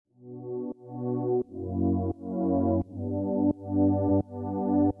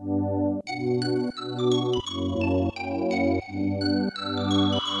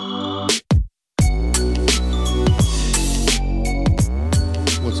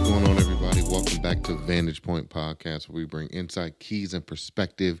going on, everybody? Welcome back to Vantage Point Podcast, where we bring insight, keys, and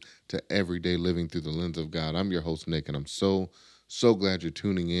perspective to everyday living through the lens of God. I'm your host, Nick, and I'm so glad you're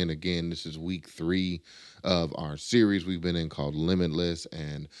tuning in. Again, this is week 3 of our series we've been in called Limitless,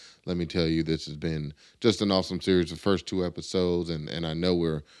 and let me tell you, this has been just an awesome series. The first 2 episodes, and I know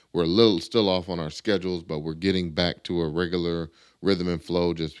we're a little still off on our schedules, but we're getting back to a regular rhythm and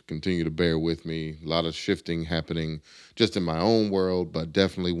flow. Just continue to bear with me. A lot of shifting happening just in my own world, but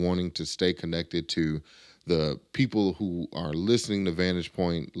definitely wanting to stay connected to the people who are listening to Vantage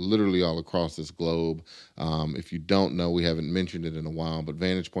Point literally all across this globe. If you don't know, we haven't mentioned it in a while, but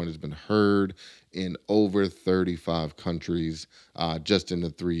Vantage Point has been heard in over 35 countries just in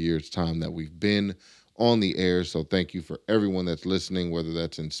the 3 years' time that we've been on the air. So thank you for everyone that's listening, whether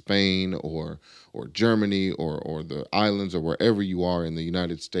that's in Spain or Germany or the islands or wherever you are in the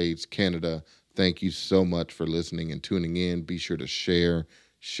United States, Canada. Thank you so much for listening and tuning in. Be sure to share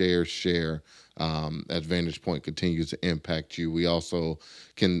as Vantage Point continues to impact you. You also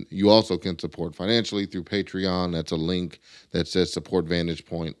can support financially through Patreon. That's a link that says support Vantage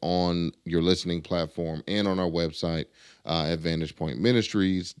Point on your listening platform and on our website at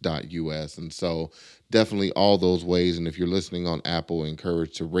vantagepointministries.us. And so definitely all those ways. And if you're listening on Apple,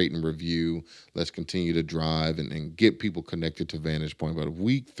 encouraged to rate and review. Let's continue to drive and get people connected to Vantage Point. But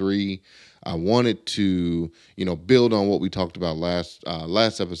week 3, I wanted to, build on what we talked about last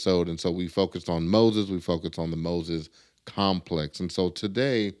episode. And so we focused on Moses. We focused on the Moses complex. And so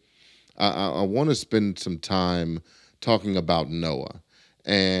today, I want to spend some time talking about Noah.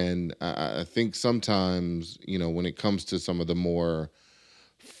 And I think sometimes, when it comes to some of the more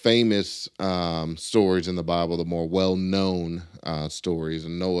famous stories in the Bible, the more well-known stories,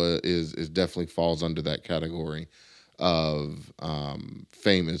 and Noah is definitely falls under that category of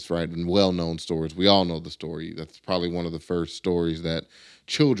famous, right, and well-known stories. We all know the story. That's probably one of the first stories that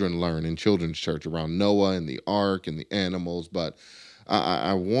children learn in children's church around Noah and the ark and the animals. But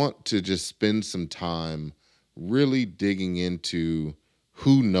I want to just spend some time really digging into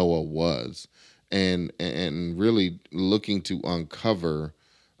who Noah was and really looking to uncover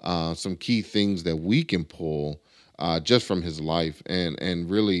some key things that we can pull just from his life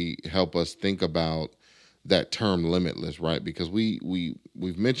and really help us think about that term limitless, right? Because we've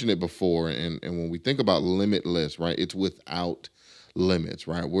mentioned it before, and when we think about limitless, right, it's without limits,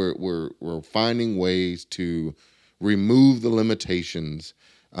 right? We're finding ways to remove the limitations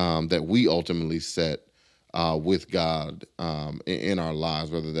that we ultimately set with God in our lives,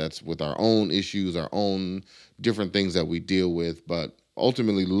 whether that's with our own issues, our own different things that we deal with, but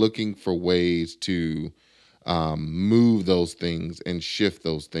ultimately looking for ways to move those things and shift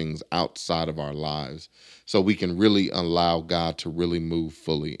those things outside of our lives so we can really allow God to really move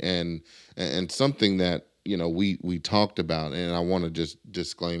fully. And something that, we talked about, and I want to just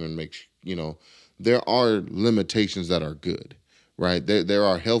disclaim and make there are limitations that are good, right? There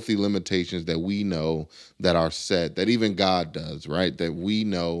are healthy limitations that we know that are set, that even God does, right? That we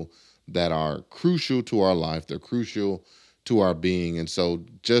know that are crucial to our life. They're crucial to our being. And so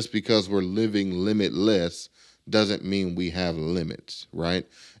just because we're living limitless doesn't mean we have limits, right?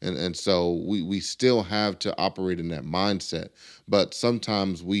 And so we still have to operate in that mindset. But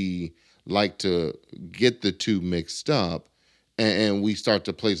sometimes we like to get the two mixed up and we start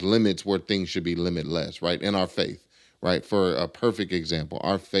to place limits where things should be limitless, right? In our faith, right? For a perfect example,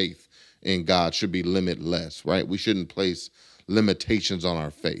 our faith in God should be limitless, right? We shouldn't place limitations on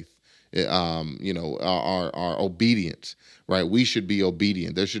our faith. Our obedience, right? We should be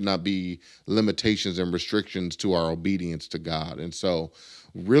obedient. There should not be limitations and restrictions to our obedience to God. And so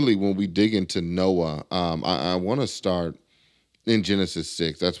really when we dig into Noah, I want to start in Genesis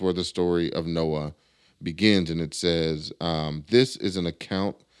 6. That's where the story of Noah begins. And it says, this is an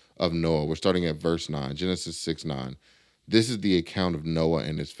account of Noah. We're starting at verse 9, Genesis 6:9. This is the account of Noah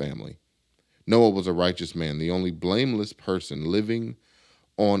and his family. Noah was a righteous man, the only blameless person living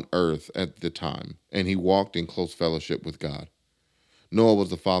on earth at the time, and he walked in close fellowship with God. Noah was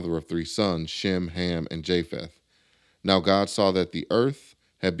the father of 3 sons, Shem, Ham, and Japheth. Now God saw that the earth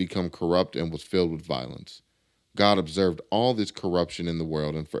had become corrupt and was filled with violence. God observed all this corruption in the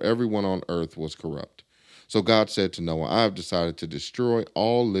world, and for everyone on earth was corrupt. So God said to Noah, I have decided to destroy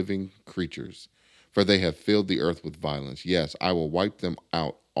all living creatures, for they have filled the earth with violence. Yes, I will wipe them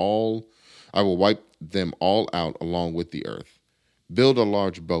all out along with the earth. Build a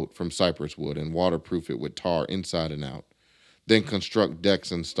large boat from cypress wood and waterproof it with tar inside and out. Then construct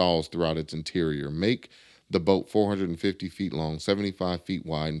decks and stalls throughout its interior. Make the boat 450 feet long, 75 feet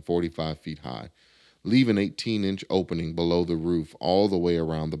wide, and 45 feet high. Leave an 18-inch opening below the roof all the way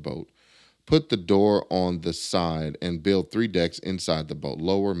around the boat. Put the door on the side and build 3 decks inside the boat,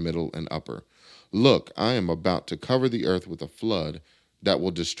 lower, middle, and upper. Look, I am about to cover the earth with a flood that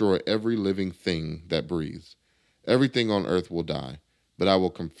will destroy every living thing that breathes. Everything on earth will die, but I will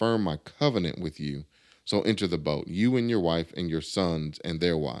confirm my covenant with you. So enter the boat, you and your wife and your sons and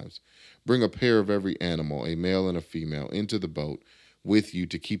their wives. Bring a pair of every animal, a male and a female, into the boat with you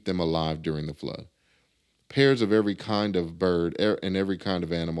to keep them alive during the flood. Pairs of every kind of bird and every kind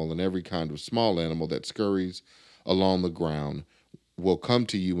of animal and every kind of small animal that scurries along the ground will come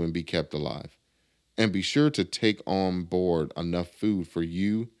to you and be kept alive. And be sure to take on board enough food for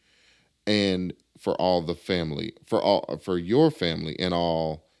you and for all the family, for your family and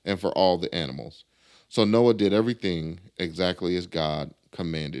for all the animals. So Noah did everything exactly as God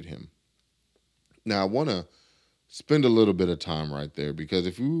commanded him. Now I want to spend a little bit of time right there, because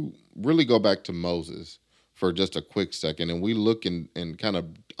if you really go back to Moses for just a quick second and we look and kind of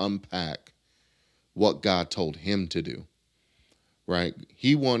unpack what God told him to do, right?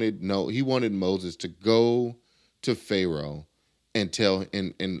 He wanted Moses to go to Pharaoh and tell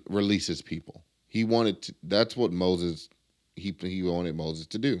and release his people. That's what he wanted Moses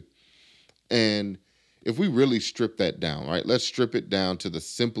to do. And if we really strip that down, right? Let's strip it down to the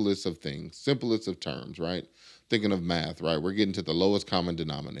simplest of things, simplest of terms, right? Thinking of math, right? We're getting to the lowest common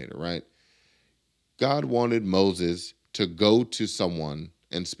denominator, right? God wanted Moses to go to someone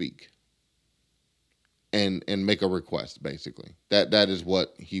and speak and make a request, basically. That is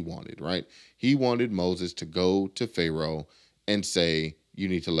what he wanted, right? He wanted Moses to go to Pharaoh and say, you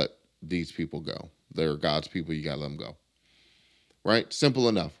need to let these people go. They're God's people, you gotta let them go. Right? Simple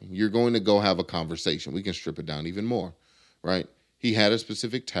enough. You're going to go have a conversation. We can strip it down even more, right? He had a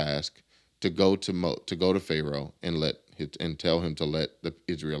specific task to go to Pharaoh and tell him to let the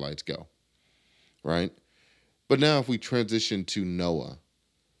Israelites go, right? But now if we transition to Noah,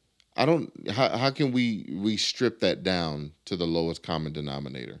 I don't how can we strip that down to the lowest common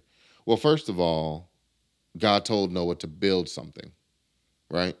denominator? Well, first of all, God told Noah to build something,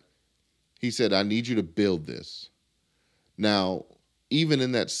 right? He said, I need you to build this. Now, even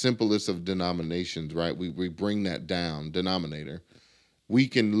in that simplest of denominations, right, we bring that down, denominator, we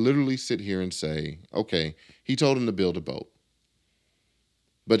can literally sit here and say, okay, he told him to build a boat.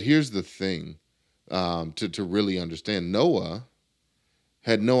 But here's the thing, to really understand, Noah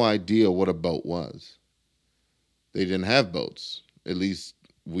had no idea what a boat was. They didn't have boats. At least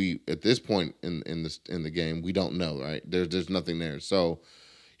at this point in the game, we don't know, right? There's nothing there. So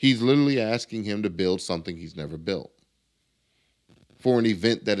he's literally asking him to build something he's never built for an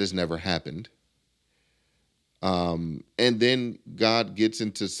event that has never happened. And then God gets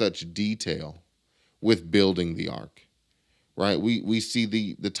into such detail with building the ark, right? We see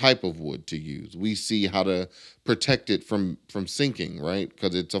the type of wood to use. We see how to protect it from sinking, right?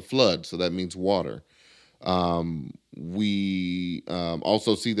 Because it's a flood, so that means water. We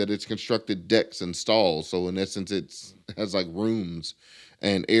also see that it's constructed decks and stalls, so in essence, it has like rooms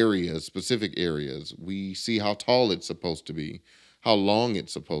and areas, specific areas. We see how tall it's supposed to be, how long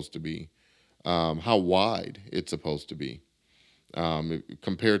it's supposed to be, how wide it's supposed to be.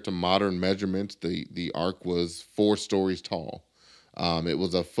 Compared to modern measurements, the ark was 4 stories tall. It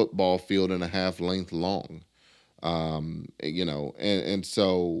was a football field and a half length long. And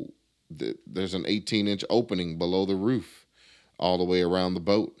so there's an 18-inch opening below the roof, all the way around the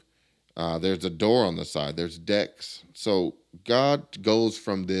boat. There's a door on the side. There's decks. So God goes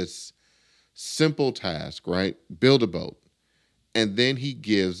from this simple task, right? Build a boat. And then he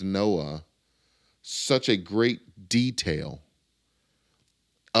gives Noah such a great detail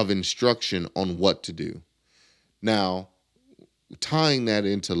of instruction on what to do. Now, tying that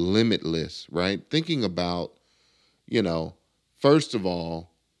into Limitless, right? Thinking about, first of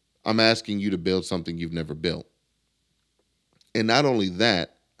all, I'm asking you to build something you've never built. And not only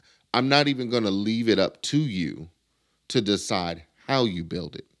that, I'm not even going to leave it up to you to decide how you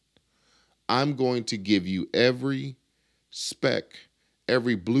build it. I'm going to give you every spec,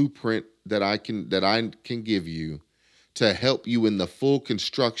 every blueprint that I can give you to help you in the full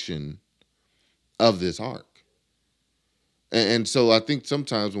construction of this ark. And so I think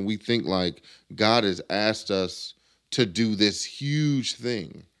sometimes when we think like God has asked us to do this huge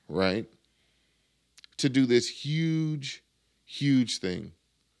thing, right? To do this huge, huge thing.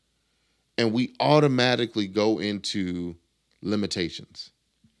 And we automatically go into limitations.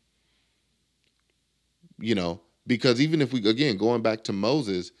 Because even if going back to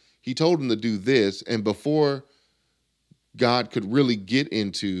Moses, he told him to do this. And before God could really get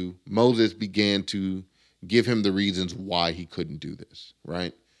into, Moses began to give him the reasons why he couldn't do this,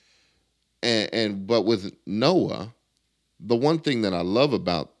 right? But with Noah, The one thing that I love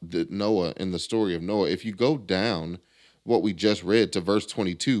about Noah and the story of Noah, if you go down what we just read to verse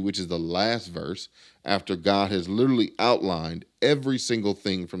 22, which is the last verse, after God has literally outlined every single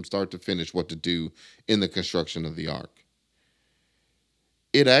thing from start to finish what to do in the construction of the ark.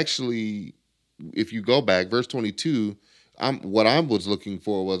 It actually, if you go back, verse 22, what I was looking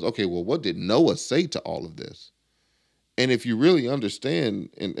for was, okay, well, what did Noah say to all of this? And if you really understand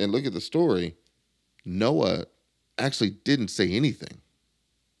and look at the story, Noah actually didn't say anything.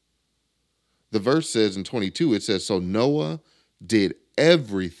 The verse says in 22, it says, so Noah did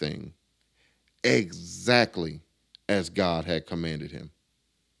everything exactly as God had commanded him.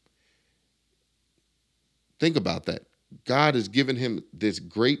 Think about that. God has given him this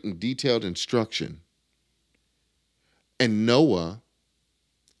great and detailed instruction. And Noah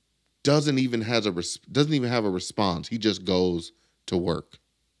doesn't even have a response. He just goes to work.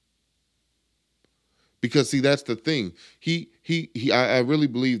 Because see, that's the thing. I really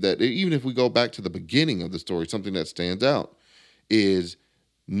believe that even if we go back to the beginning of the story, something that stands out is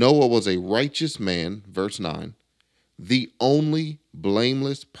Noah was a righteous man, verse 9, the only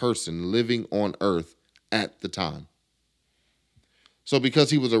blameless person living on earth at the time. So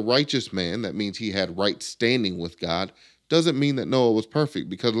because he was a righteous man, that means he had right standing with God. Doesn't mean that Noah was perfect,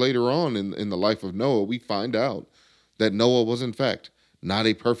 because later on in the life of Noah, we find out that Noah was in fact not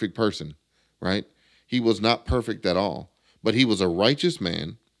a perfect person, right? He was not perfect at all, but he was a righteous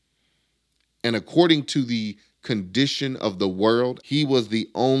man. And according to the condition of the world, he was the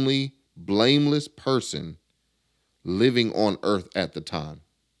only blameless person living on earth at the time.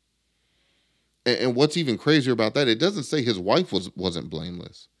 And what's even crazier about that, it doesn't say his wife wasn't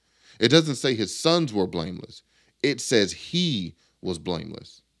blameless. It doesn't say his sons were blameless. It says he was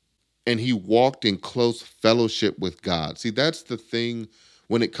blameless. And he walked in close fellowship with God. See, that's the thing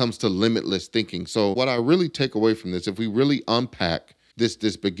when it comes to limitless thinking. So what I really take away from this, if we really unpack this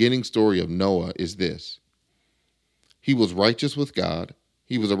beginning story of Noah, is this. He was righteous with God.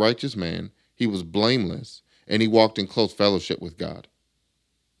 He was a righteous man. He was blameless. And he walked in close fellowship with God.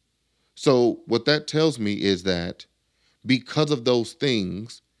 So what that tells me is that because of those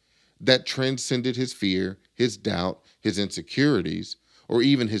things that transcended his fear, his doubt, his insecurities, or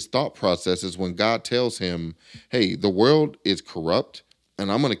even his thought processes, when God tells him, hey, the world is corrupt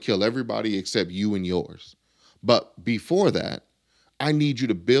and I'm going to kill everybody except you and yours. But before that, I need you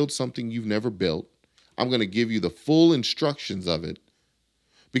to build something you've never built. I'm going to give you the full instructions of it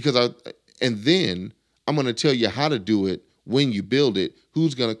and then I'm going to tell you how to do it when you build it,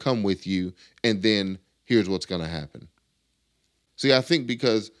 who's going to come with you, and then here's what's going to happen. See, I think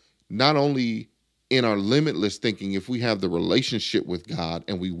because not only in our limitless thinking, if we have the relationship with God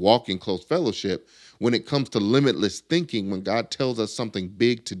and we walk in close fellowship, when it comes to limitless thinking, when God tells us something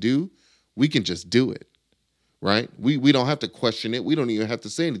big to do, we can just do it, right? We don't have to question it. We don't even have to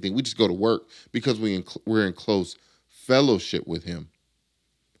say anything. We just go to work because we're in close fellowship with him.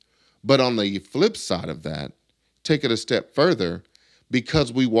 But on the flip side of that, take it a step further,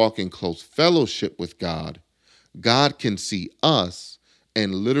 because we walk in close fellowship with God, God can see us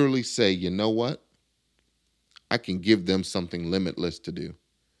and literally say, you know what? I can give them something limitless to do.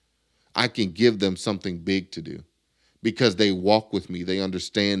 I can give them something big to do because they walk with me. They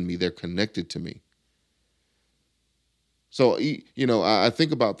understand me. They're connected to me. So, I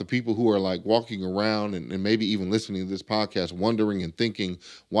think about the people who are like walking around and maybe even listening to this podcast, wondering and thinking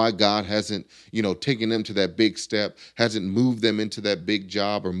why God hasn't, taken them to that big step, hasn't moved them into that big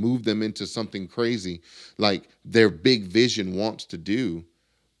job or moved them into something crazy like their big vision wants to do.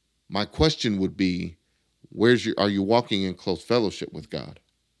 My question would be, are you walking in close fellowship with God?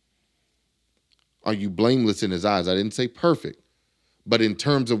 Are you blameless in his eyes? I didn't say perfect. But in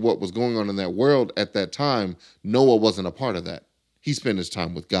terms of what was going on in that world at that time, Noah wasn't a part of that. He spent his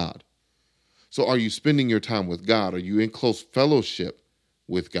time with God. So are you spending your time with God? Are you in close fellowship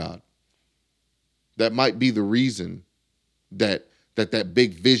with God? That might be the reason that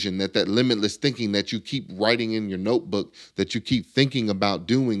big vision, that limitless thinking that you keep writing in your notebook, that you keep thinking about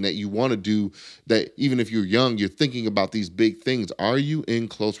doing, that you want to do, that even if you're young, you're thinking about these big things. Are you in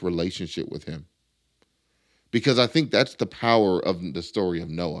close relationship with him? Because I think that's the power of the story of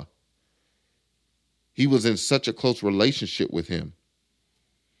Noah. He was in such a close relationship with him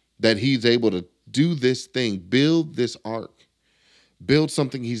that he's able to do this thing, build this ark, build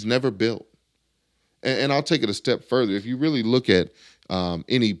something he's never built. And I'll take it a step further. If you really look at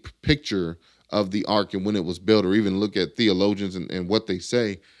any picture of the ark and when it was built, or even look at theologians and what they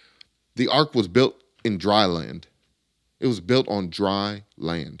say, the ark was built in dry land. It was built on dry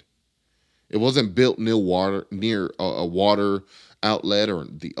land. It wasn't built near a water outlet or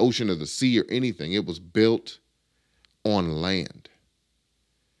the ocean or the sea or anything. It was built on land.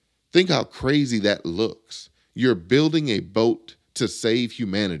 Think how crazy that looks. You're building a boat to save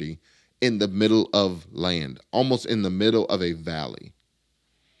humanity in the middle of land, almost in the middle of a valley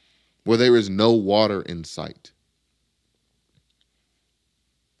where there is no water in sight.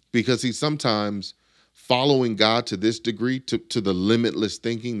 Because sometimes following God to this degree, to the limitless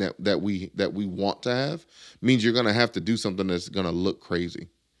thinking that we want to have, means you're gonna have to do something that's gonna look crazy.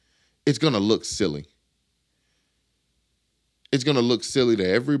 It's gonna look silly. It's gonna look silly to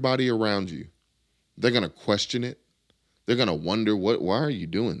everybody around you. They're gonna question it. They're gonna wonder why are you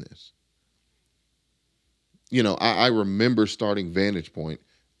doing this? I remember starting Vantage Point,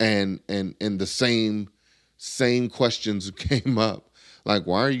 and the same questions came up. Like,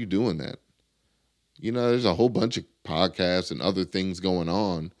 why are you doing that? There's a whole bunch of podcasts and other things going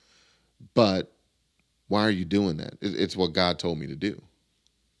on, but why are you doing that? It's what God told me to do.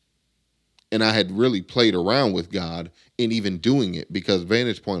 And I had really played around with God in even doing it, because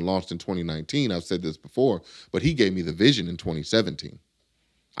Vantage Point launched in 2019. I've said this before, but he gave me the vision in 2017.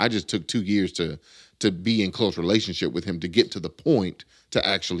 I just took 2 years to be in close relationship with him to get to the point to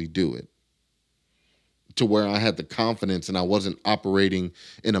actually do it, to where I had the confidence and I wasn't operating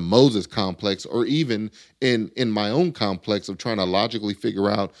in a Moses complex, or even in my own complex of trying to logically figure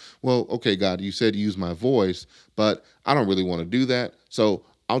out, well, okay, God, you said use my voice, but I don't really want to do that. So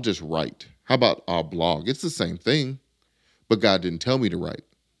I'll just write. How about I'll blog? It's the same thing, but God didn't tell me to write.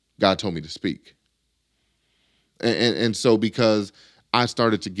 God told me to speak. And so because I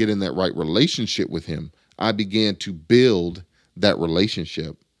started to get in that right relationship with him, I began to build that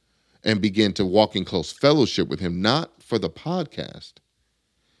relationship and began to walk in close fellowship with him, not for the podcast,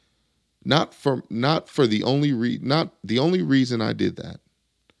 not for the only reason I did that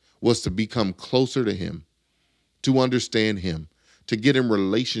was to become closer to him, to understand him, to get in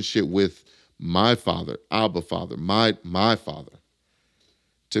relationship with my Father, Abba Father, my Father,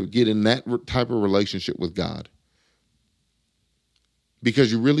 to get in that type of relationship with God.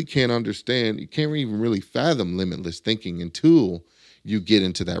 Because you really can't understand, you can't even really fathom limitless thinking until you get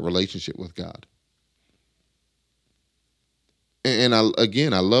into that relationship with God. And I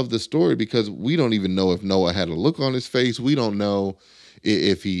love the story, because we don't even know if Noah had a look on his face. We don't know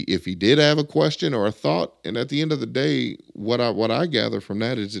if he did have a question or a thought. And at the end of the day, what I gather from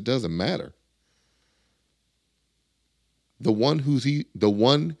that is it doesn't matter. The one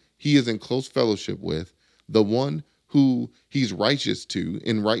he is in close fellowship with, the one who he's righteous to,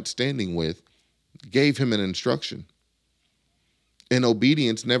 in right standing with, gave him an instruction. And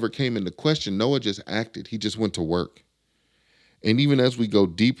obedience never came into question. Noah just acted. He just went to work. And even as we go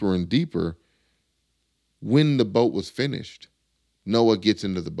deeper and deeper, when the boat was finished, Noah gets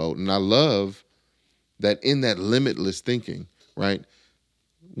into the boat. And I love that in that limitless thinking, right?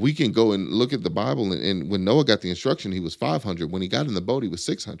 We can go and look at the Bible, and when Noah got the instruction, he was 500. When he got in the boat, he was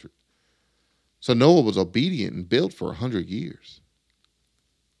 600. So Noah was obedient and built for 100 years.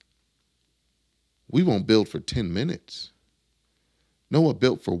 We won't build for 10 minutes. Noah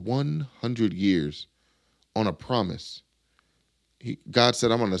built for 100 years on a promise. God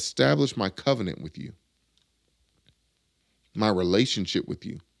said, I'm going to establish my covenant with you, my relationship with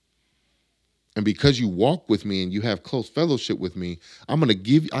you. And because you walk with me and you have close fellowship with me,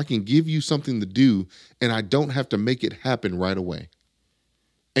 I can give you something to do, and I don't have to make it happen right away.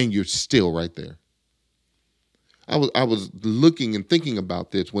 And you're still right there. I was looking and thinking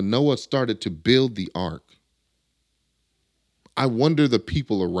about this when Noah started to build the ark. I wonder the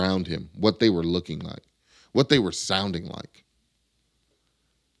people around him, what they were looking like, what they were sounding like,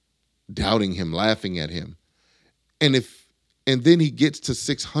 doubting him, laughing at him. And then he gets to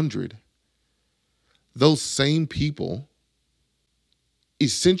 600. Those same people,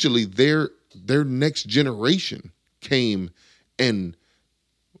 essentially their next generation came and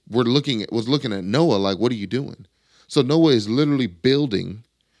was looking at Noah like, what are you doing? So Noah is literally building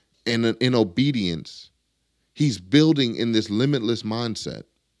in obedience. He's building in this limitless mindset.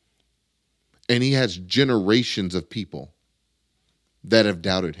 And he has generations of people that have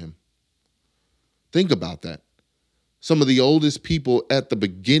doubted him. Think about that. Some of the oldest people at the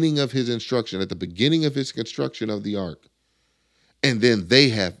beginning of his instruction, at the beginning of his construction of the ark. And then they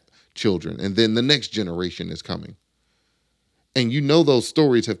have children. And then the next generation is coming. And those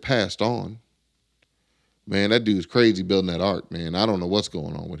stories have passed on. Man, that dude's crazy building that ark, man. I don't know what's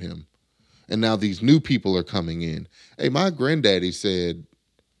going on with him. And now these new people are coming in. Hey, my granddaddy said,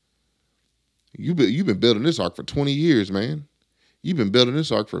 you've been building this ark for 20 years, man. You've been building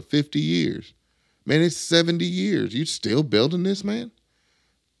this ark for 50 years. Man, it's 70 years. You still building this, man?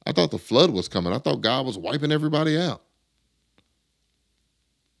 I thought the flood was coming. I thought God was wiping everybody out.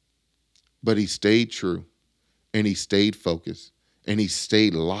 But he stayed true. and he stayed focused, and he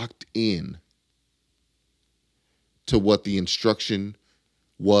stayed locked in to what the instruction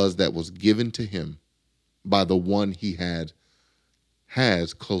was that was given to him by the one he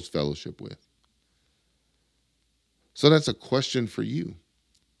has close fellowship with. So that's a question for you.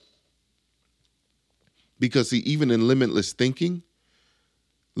 Because see, even in limitless thinking,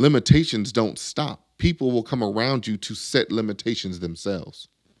 limitations don't stop. People will come around you to set limitations themselves.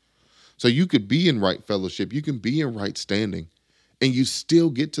 So you could be in right fellowship, you can be in right standing, and you still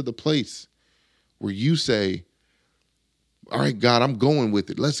get to the place where you say, all right, God, I'm going with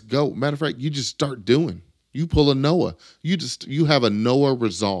it. Let's go. Matter of fact, you just start doing. You pull a Noah. You have a Noah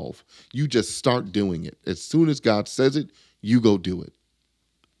resolve. You just start doing it. As soon as God says it, you go do it.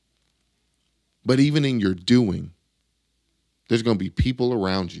 But even in your doing, there's going to be people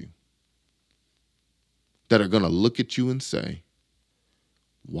around you that are going to look at you and say,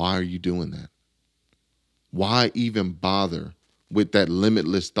 why are you doing that? Why even bother with that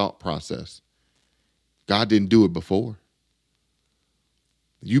limitless thought process? God didn't do it before.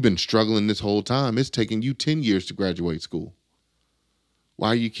 You've been struggling this whole time. It's taken you 10 years to graduate school.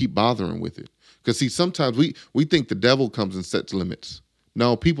 Why do you keep bothering with it? Because see, sometimes we think the devil comes and sets limits.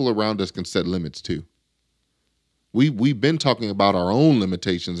 No, people around us can set limits too. We've been talking about our own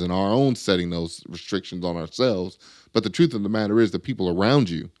limitations and our own setting those restrictions on ourselves. But the truth of the matter is the people around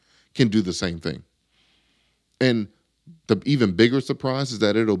you can do the same thing. And the even bigger surprise is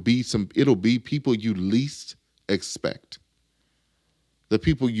that it'll be people you least expect. The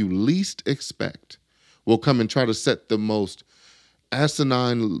people you least expect will come and try to set the most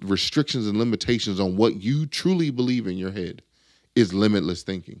asinine restrictions and limitations on what you truly believe in your head is limitless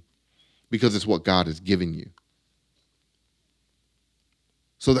thinking, because it's what God has given you.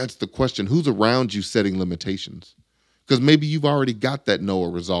 So that's the question. Who's around you setting limitations? Because maybe you've already got that Noah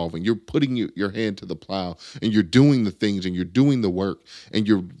resolve and you're putting your hand to the plow and you're doing the things and you're doing the work and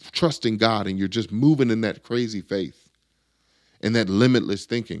you're trusting God and you're just moving in that crazy faith and that limitless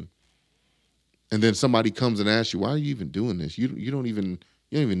thinking. And then somebody comes and asks you, why are you even doing this? You don't even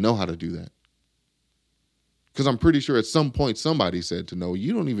know how to do that. Because I'm pretty sure at some point somebody said to Noah,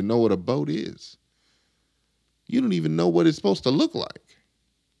 you don't even know what a boat is. You don't even know what it's supposed to look like.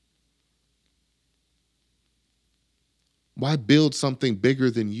 Why build something bigger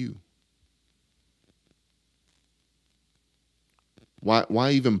than you?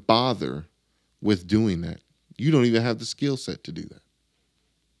 Why even bother with doing that? You don't even have the skill set to do that.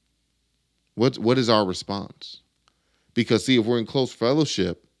 What is our response? Because see, if we're in close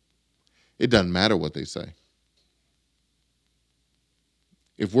fellowship, it doesn't matter what they say.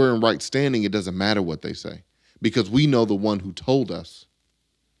 If we're in right standing, it doesn't matter what they say. Because we know the one who told us.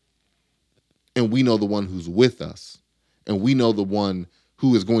 And we know the one who's with us. And we know the one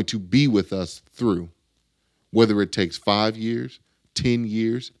who is going to be with us through. Whether it takes 5 years, 10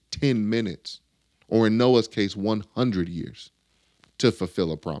 years, 10 minutes, or in Noah's case, 100 years to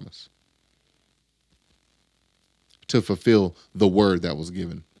fulfill a promise. To fulfill the word that was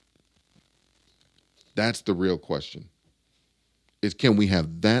given. That's the real question. Is can we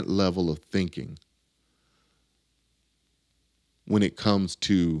have that level of thinking when it comes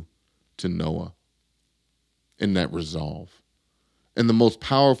to Noah and that resolve? And the most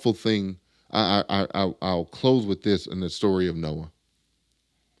powerful thing, I'll close with this in the story of Noah.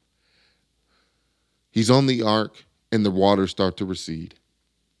 He's on the ark and the waters start to recede.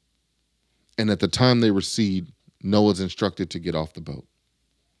 And at the time they recede, Noah's instructed to get off the boat.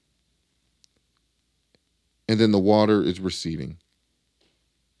 And then the water is receding.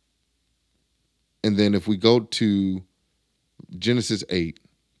 And then if we go to Genesis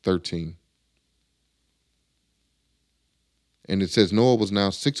 8:13, and it says Noah was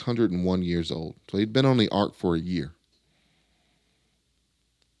now 601 years old. So he'd been on the ark for a year.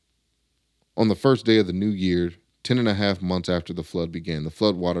 On the first day of the new year, 10.5 months after the flood began, the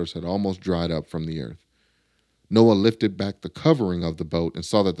flood waters had almost dried up from the earth. Noah lifted back the covering of the boat and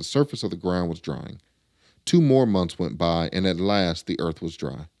saw that the surface of the ground was drying. 2 more months went by, and at last the earth was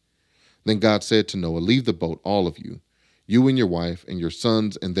dry. Then God said to Noah, leave the boat, all of you, you and your wife and your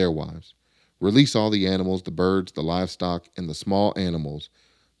sons and their wives. Release all the animals, the birds, the livestock, and the small animals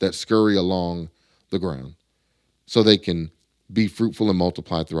that scurry along the ground, so they can be fruitful and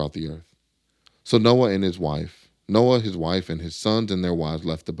multiply throughout the earth. So Noah, his wife, and his sons and their wives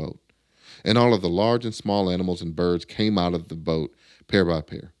left the boat. And all of the large and small animals and birds came out of the boat pair by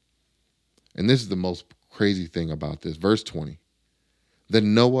pair. And this is the most crazy thing about this. Verse 20.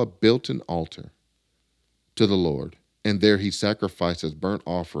 Then Noah built an altar to the Lord, and there he sacrificed as burnt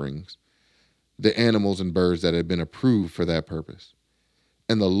offerings the animals and birds that had been approved for that purpose.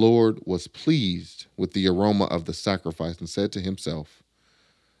 And the Lord was pleased with the aroma of the sacrifice and said to himself,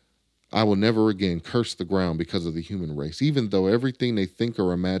 I will never again curse the ground because of the human race, even though everything they think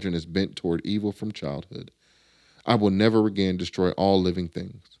or imagine is bent toward evil from childhood. I will never again destroy all living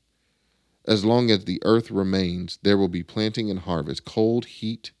things. As long as the earth remains, there will be planting and harvest, cold,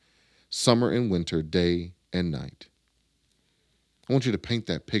 heat, summer and winter, day and night. I want you to paint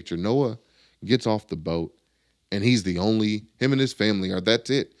that picture. Noah gets off the boat, and he's the only, him and his family are, that's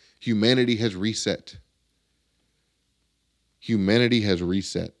it. Humanity has reset. Humanity has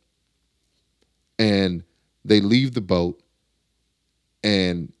reset. And they leave the boat,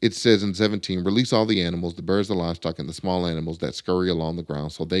 and it says in 17, release all the animals, the birds, the livestock, and the small animals that scurry along the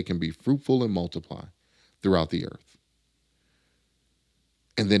ground so they can be fruitful and multiply throughout the earth.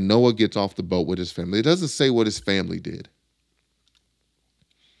 And then Noah gets off the boat with his family. It doesn't say what his family did.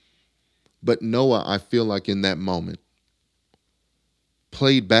 But Noah, I feel like in that moment,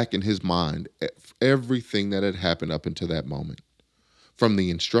 played back in his mind everything that had happened up until that moment. From the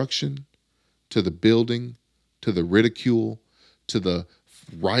instruction, to the building, to the ridicule, to the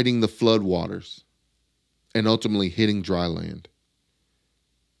riding the flood waters, and ultimately hitting dry land.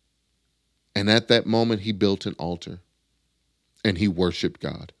 And at that moment, he built an altar, and he worshiped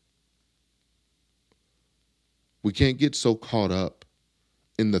God. We can't get so caught up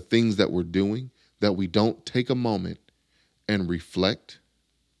in the things that we're doing that we don't take a moment and reflect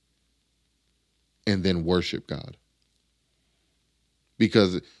and then worship God.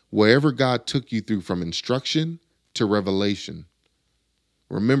 Because wherever God took you through from instruction to revelation,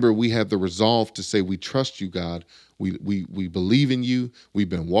 remember, we have the resolve to say, we trust you, God. We believe in you. We've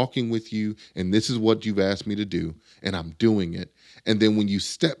been walking with you, and this is what you've asked me to do, and I'm doing it. And then when you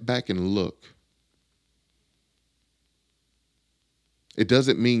step back and look, it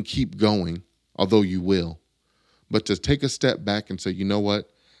doesn't mean keep going, although you will, but to take a step back and say, you know what?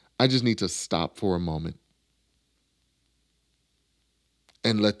 I just need to stop for a moment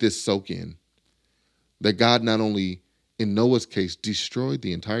and let this soak in. That God not only, in Noah's case, destroyed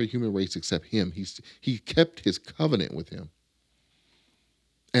the entire human race except him. He kept his covenant with him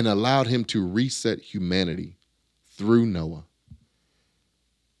and allowed him to reset humanity through Noah.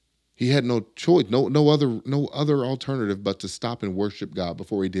 He had no choice, no other alternative but to stop and worship God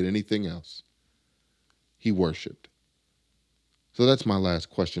before he did anything else. He worshiped. So that's my last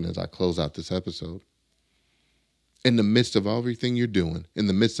question as I close out this episode. In the midst of everything you're doing, in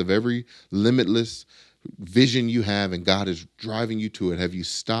the midst of every limitless vision you have and God is driving you to it, have you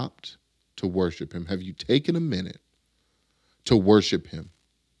stopped to worship him? Have you taken a minute to worship him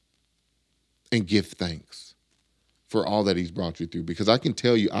and give thanks for all that he's brought you through? Because I can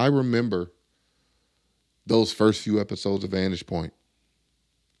tell you, I remember those first few episodes of Vantage Point.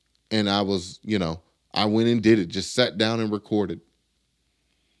 And I was, I went and did it, just sat down and recorded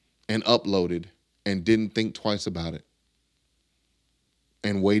and uploaded and didn't think twice about it.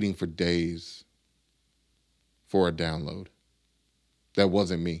 And waiting for days for a download. That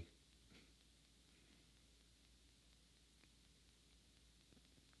wasn't me.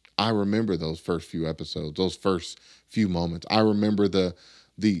 I remember those first few episodes, those first few moments. I remember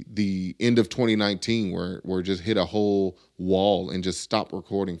the end of 2019 where it just hit a whole wall and just stopped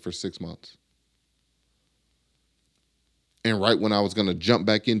recording for 6 months. And right when I was going to jump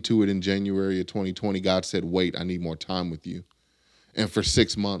back into it in January of 2020, God said, wait, I need more time with you. And for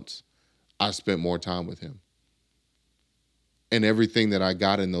 6 months, I spent more time with him. And everything that I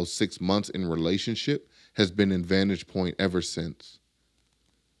got in those 6 months in relationship has been in Vantage Point ever since.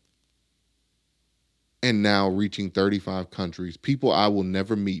 And now reaching 35 countries. People I will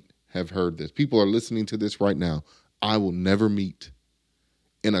never meet have heard this. People are listening to this right now. I will never meet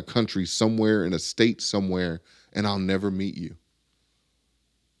in a country somewhere, in a state somewhere, and I'll never meet you.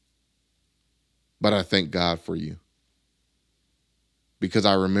 But I thank God for you. Because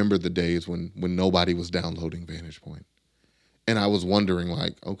I remember the days when nobody was downloading Vantage Point. And I was wondering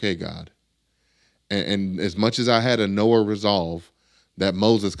like, okay, God. And as much as I had a Noah resolve, that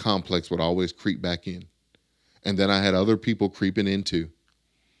Moses complex would always creep back in. And then I had other people creeping in too.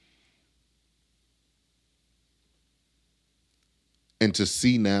 And to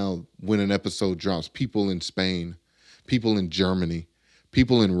see now when an episode drops, people in Spain, people in Germany,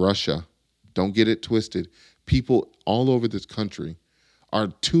 people in Russia, don't get it twisted, people all over this country are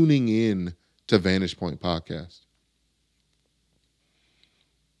tuning in to Vantage Point Podcast.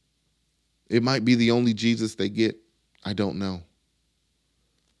 It might be the only Jesus they get. I don't know.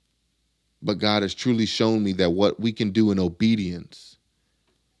 But God has truly shown me that what we can do in obedience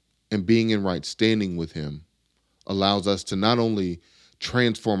and being in right standing with him allows us to not only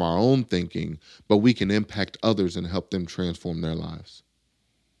transform our own thinking, but we can impact others and help them transform their lives.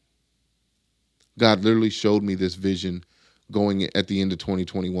 God literally showed me this vision going at the end of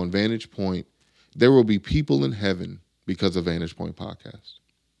 2021. Vantage Point, there will be people in heaven because of Vantage Point Podcast.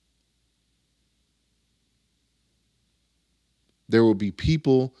 There will be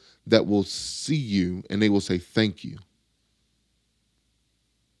people that will see you and they will say thank you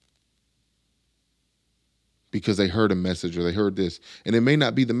because they heard a message or they heard this. And it may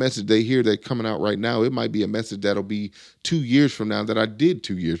not be the message they hear that coming out right now. It might be a message that'll be 2 years from now that I did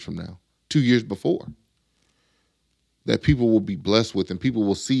 2 years from now, 2 years before, that people will be blessed with and people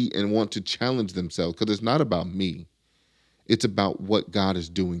will see and want to challenge themselves, because it's not about me. It's about what God is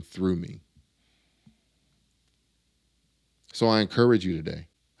doing through me. So I encourage you today,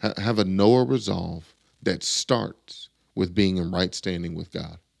 have a Noah resolve that starts with being in right standing with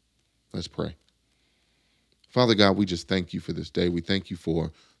God. Let's pray. Father God, we just thank you for this day. We thank you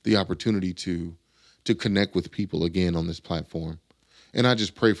for the opportunity to connect with people again on this platform. And I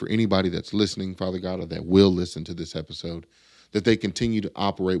just pray for anybody that's listening, Father God, or that will listen to this episode, that they continue to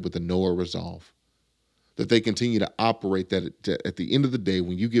operate with a Noah resolve, that they continue to operate that at the end of the day,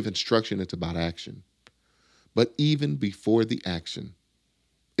 when you give instruction, it's about action. But even before the action,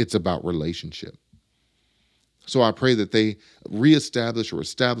 it's about relationship. So I pray that they reestablish or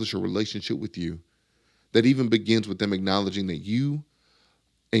establish a relationship with you that even begins with them acknowledging that you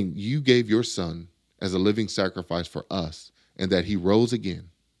gave your son as a living sacrifice for us, and that he rose again,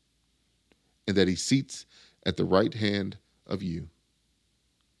 and that he seats at the right hand of you,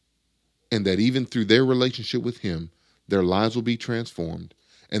 and that even through their relationship with him, their lives will be transformed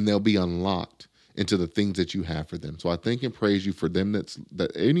and they'll be unlocked into the things that you have for them. So I thank and praise you for them,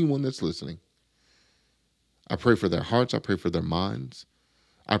 that anyone that's listening. I pray for their hearts. I pray for their minds.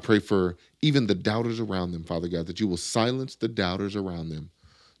 I pray for even the doubters around them, Father God, that you will silence the doubters around them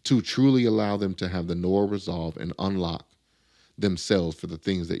to truly allow them to have the Noah resolve and unlock themselves for the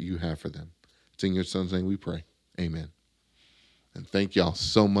things that you have for them. It's in your son's name we pray. Amen. And thank y'all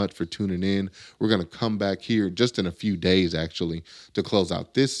so much for tuning in. We're going to come back here just in a few days, actually, to close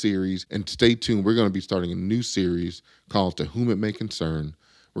out this series. And stay tuned. We're going to be starting a new series called To Whom It May Concern,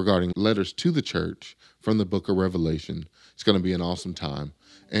 regarding letters to the church from the book of Revelation. It's going to be an awesome time.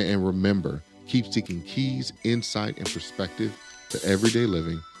 And remember, keep seeking keys, insight, and perspective to everyday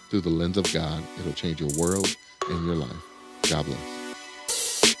living through the lens of God. It'll change your world and your life. God bless.